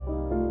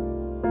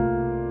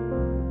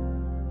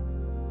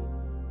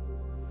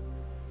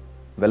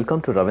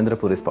Welcome to Ravindra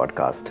Puri's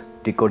podcast,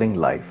 Decoding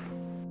Life.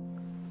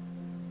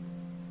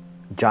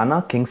 Jana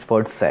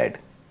Kingsford said,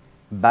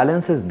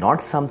 "Balance is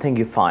not something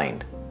you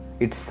find,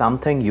 it's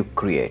something you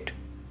create."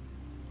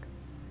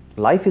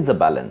 Life is a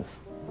balance.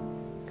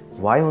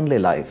 Why only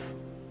life?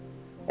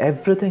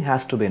 Everything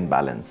has to be in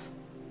balance.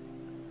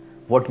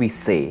 What we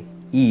say,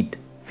 eat,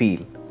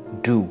 feel,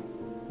 do,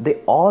 they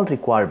all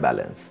require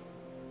balance.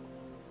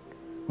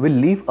 We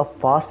live a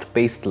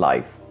fast-paced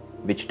life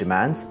which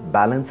demands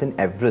balance in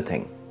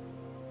everything.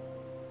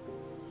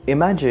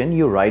 Imagine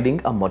you riding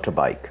a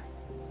motorbike.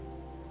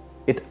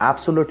 It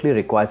absolutely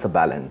requires a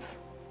balance.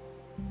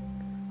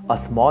 A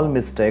small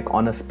mistake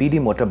on a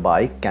speedy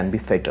motorbike can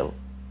be fatal.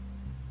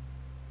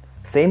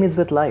 Same is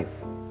with life.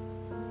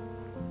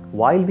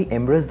 While we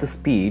embrace the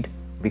speed,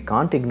 we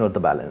can't ignore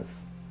the balance.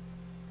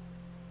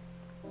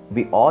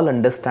 We all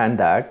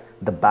understand that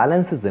the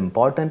balance is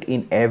important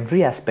in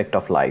every aspect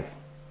of life,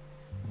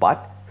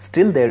 but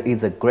still there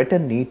is a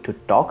greater need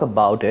to talk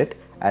about it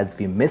as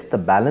we miss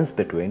the balance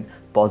between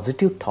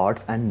positive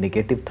thoughts and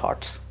negative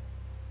thoughts.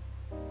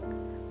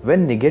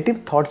 When negative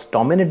thoughts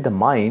dominate the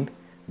mind,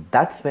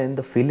 that's when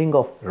the feeling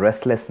of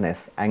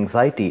restlessness,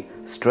 anxiety,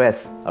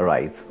 stress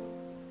arise.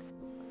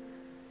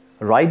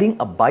 Riding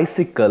a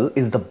bicycle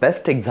is the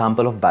best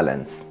example of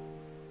balance.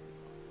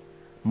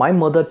 My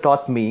mother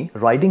taught me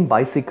riding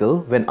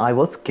bicycle when I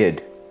was a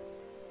kid.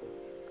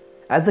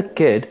 As a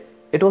kid,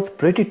 it was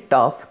pretty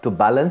tough to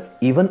balance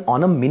even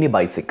on a mini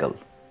bicycle.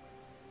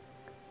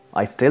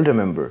 I still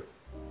remember,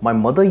 my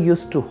mother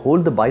used to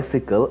hold the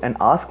bicycle and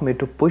ask me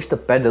to push the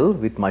pedal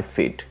with my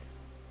feet.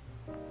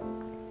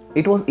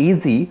 It was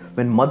easy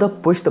when mother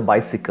pushed the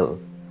bicycle,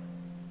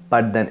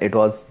 but then it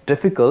was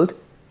difficult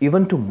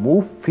even to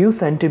move few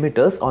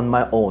centimeters on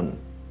my own.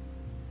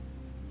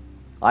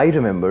 I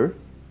remember,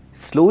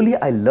 slowly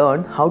I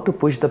learned how to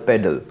push the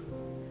pedal,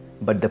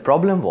 but the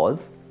problem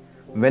was,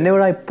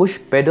 whenever I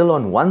pushed pedal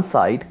on one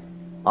side,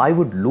 I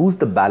would lose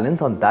the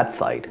balance on that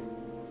side,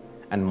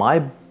 and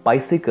my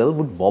bicycle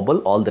would wobble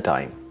all the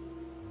time.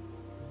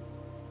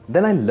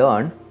 Then I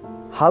learned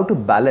how to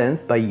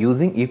balance by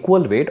using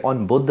equal weight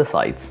on both the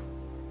sides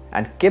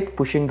and kept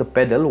pushing the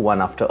pedal one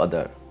after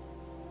other.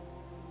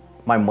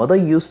 My mother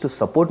used to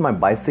support my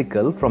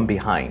bicycle from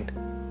behind.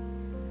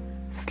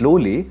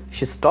 Slowly,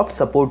 she stopped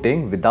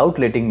supporting without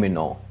letting me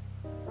know.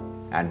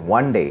 And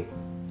one day,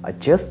 I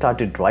just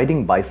started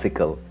riding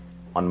bicycle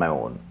on my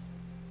own.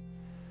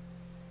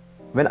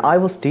 When I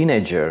was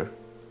teenager,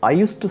 I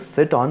used to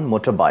sit on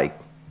motorbike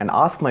and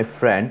ask my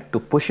friend to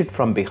push it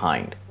from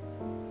behind.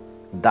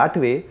 That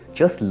way,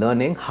 just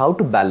learning how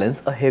to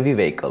balance a heavy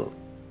vehicle.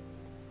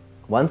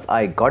 Once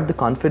I got the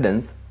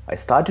confidence, I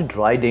started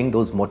riding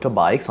those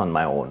motorbikes on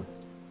my own.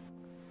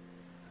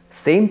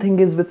 Same thing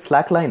is with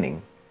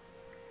slacklining.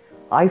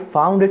 I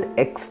found it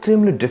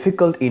extremely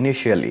difficult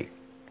initially,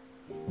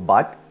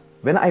 but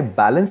when I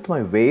balanced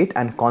my weight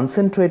and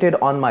concentrated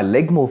on my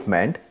leg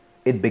movement,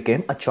 it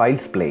became a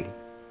child's play.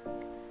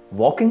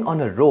 Walking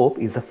on a rope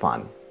is a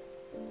fun.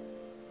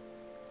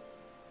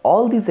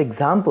 All these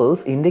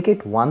examples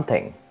indicate one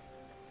thing.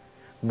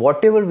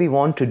 Whatever we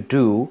want to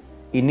do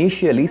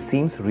initially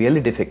seems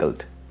really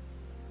difficult,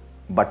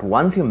 but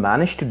once you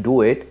manage to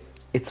do it,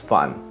 it's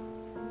fun.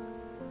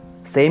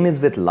 Same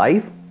is with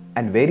life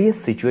and various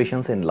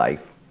situations in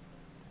life.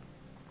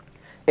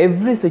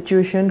 Every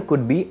situation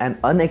could be an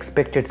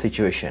unexpected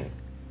situation.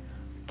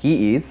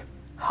 Key is,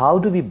 how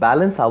do we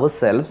balance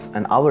ourselves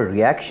and our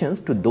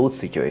reactions to those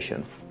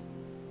situations?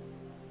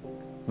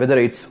 Whether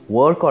it's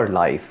work or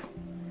life,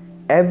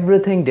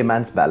 everything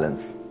demands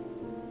balance.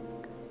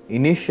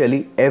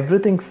 Initially,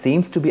 everything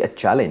seems to be a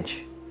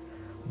challenge,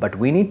 but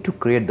we need to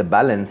create the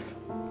balance.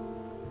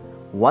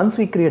 Once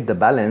we create the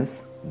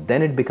balance,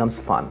 then it becomes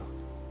fun.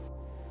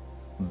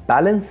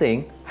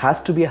 Balancing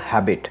has to be a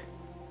habit.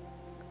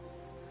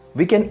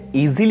 We can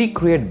easily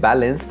create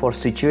balance for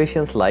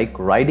situations like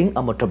riding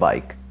a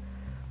motorbike,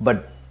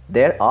 but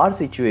there are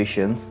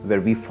situations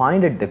where we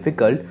find it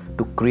difficult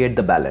to create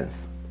the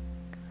balance.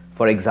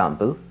 For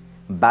example,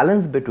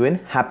 balance between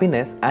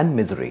happiness and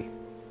misery.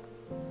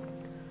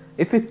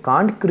 If we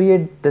can't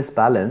create this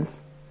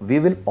balance, we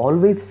will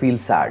always feel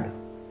sad.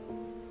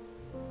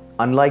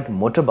 Unlike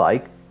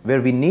motorbike,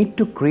 where we need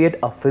to create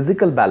a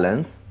physical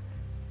balance,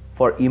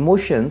 for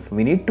emotions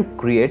we need to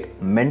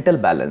create mental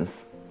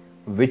balance,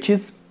 which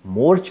is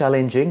more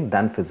challenging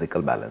than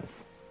physical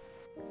balance.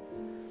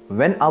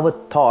 When our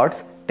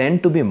thoughts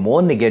tend to be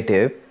more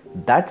negative,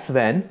 that's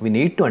when we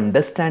need to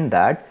understand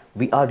that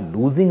we are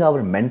losing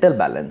our mental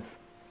balance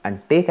and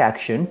take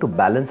action to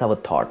balance our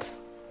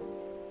thoughts.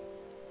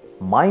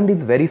 Mind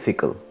is very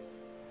fickle,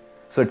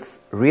 so it's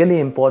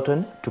really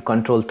important to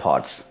control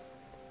thoughts.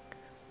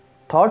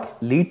 Thoughts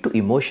lead to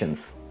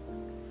emotions,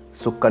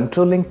 so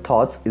controlling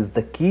thoughts is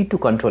the key to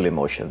control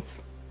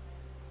emotions.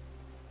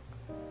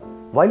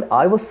 While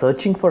I was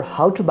searching for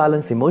how to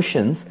balance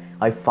emotions,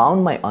 I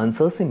found my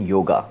answers in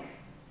yoga.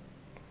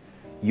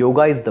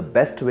 Yoga is the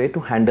best way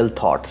to handle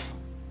thoughts.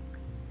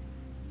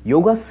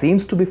 Yoga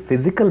seems to be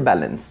physical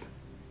balance,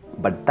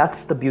 but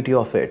that's the beauty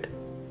of it.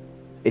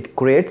 It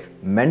creates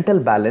mental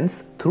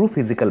balance through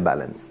physical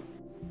balance.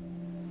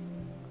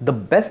 The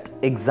best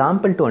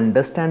example to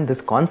understand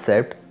this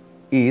concept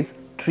is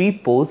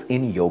tree pose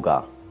in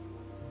yoga.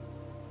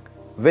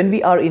 When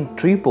we are in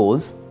tree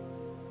pose,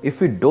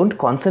 if we don't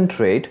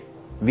concentrate,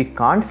 we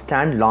can't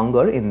stand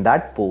longer in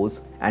that pose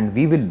and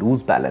we will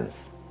lose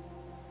balance.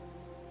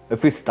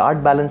 If we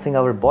start balancing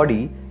our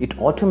body, it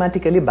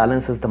automatically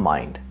balances the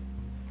mind.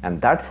 And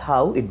that's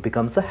how it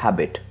becomes a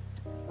habit.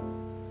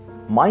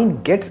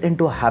 Mind gets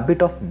into a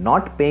habit of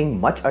not paying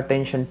much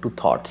attention to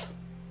thoughts.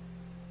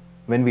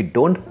 When we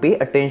don't pay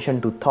attention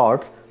to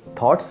thoughts,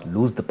 thoughts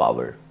lose the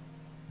power.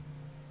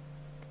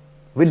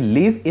 We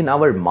live in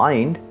our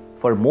mind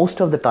for most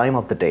of the time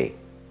of the day.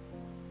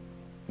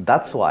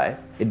 That's why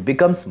it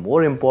becomes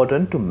more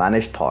important to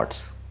manage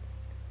thoughts.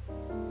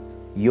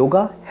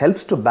 Yoga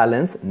helps to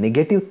balance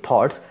negative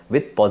thoughts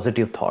with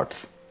positive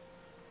thoughts.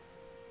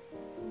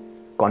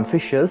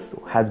 Confucius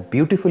has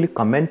beautifully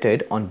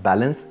commented on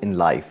balance in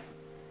life.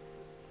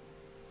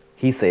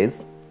 He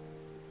says,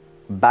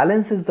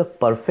 "Balance is the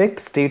perfect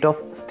state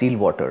of still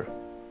water.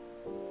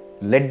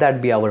 Let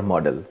that be our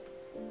model.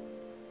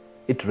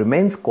 It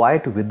remains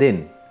quiet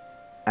within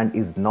and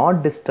is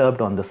not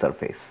disturbed on the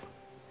surface."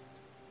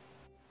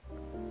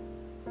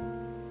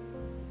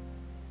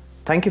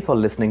 Thank you for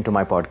listening to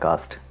my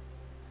podcast.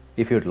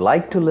 If you'd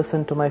like to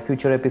listen to my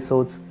future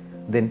episodes,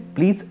 then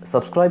please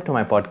subscribe to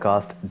my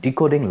podcast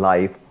Decoding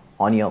Life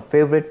on your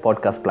favorite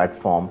podcast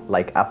platform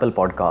like Apple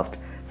Podcast,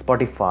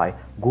 Spotify,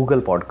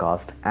 Google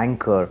Podcast,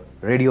 Anchor,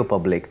 Radio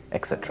Public,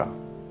 etc.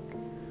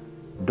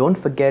 Don't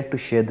forget to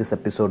share this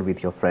episode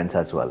with your friends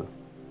as well.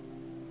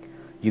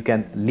 You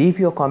can leave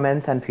your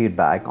comments and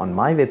feedback on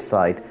my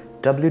website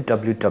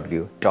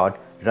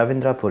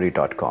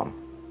www.ravindrapuri.com.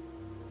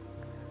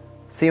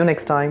 See you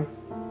next time.